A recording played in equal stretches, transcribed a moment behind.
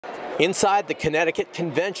Inside the Connecticut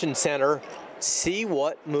Convention Center, see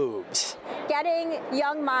what moves. Getting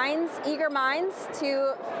young minds, eager minds,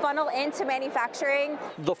 to funnel into manufacturing.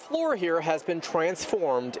 The floor here has been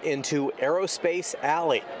transformed into Aerospace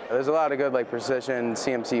Alley. There's a lot of good precision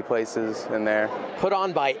CMC places in there. Put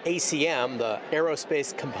on by ACM, the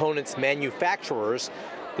aerospace components manufacturers,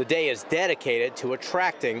 the day is dedicated to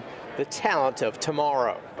attracting the talent of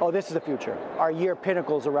tomorrow. Oh, this is the future. Our year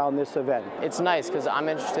pinnacles around this event. It's nice because I'm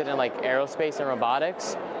interested in aerospace and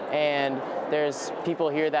robotics, and there's people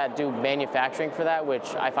here that do manufacturing for that,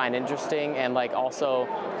 which I find interesting, and also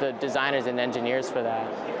the designers and engineers for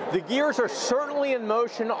that. The gears are certainly in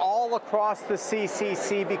motion all across the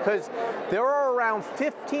CCC because there are around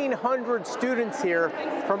 1,500 students here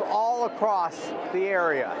from all across the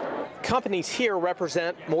area. Companies here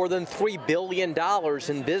represent more than $3 billion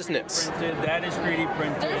in business. That is 3D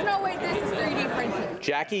printed. There's no way this is 3D printed.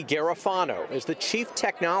 Jackie Garofano is the Chief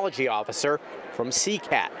Technology Officer from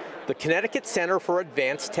CCAT, the Connecticut Center for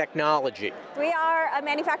Advanced Technology. We are a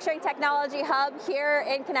manufacturing technology hub here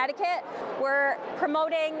in Connecticut. We're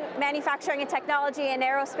promoting manufacturing and technology in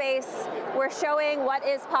aerospace. We're showing what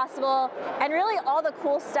is possible and really all the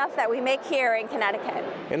cool stuff that we make here in Connecticut.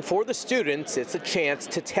 And for the students, it's a chance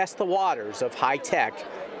to test the waters of high tech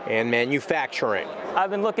and manufacturing. I've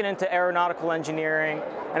been looking into aeronautical engineering,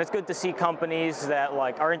 and it's good to see companies that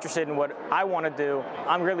are interested in what I want to do.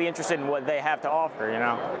 I'm really interested in what they have to offer,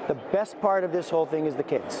 The best part of this whole thing is the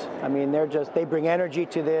kids. I mean, they bring energy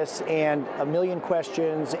to this and a million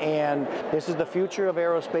questions, and this is the future of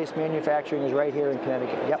aerospace manufacturing is right here in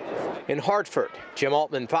Connecticut. Yep. In Hartford, Jim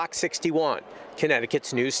Altman, Fox 61,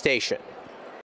 Connecticut's news station.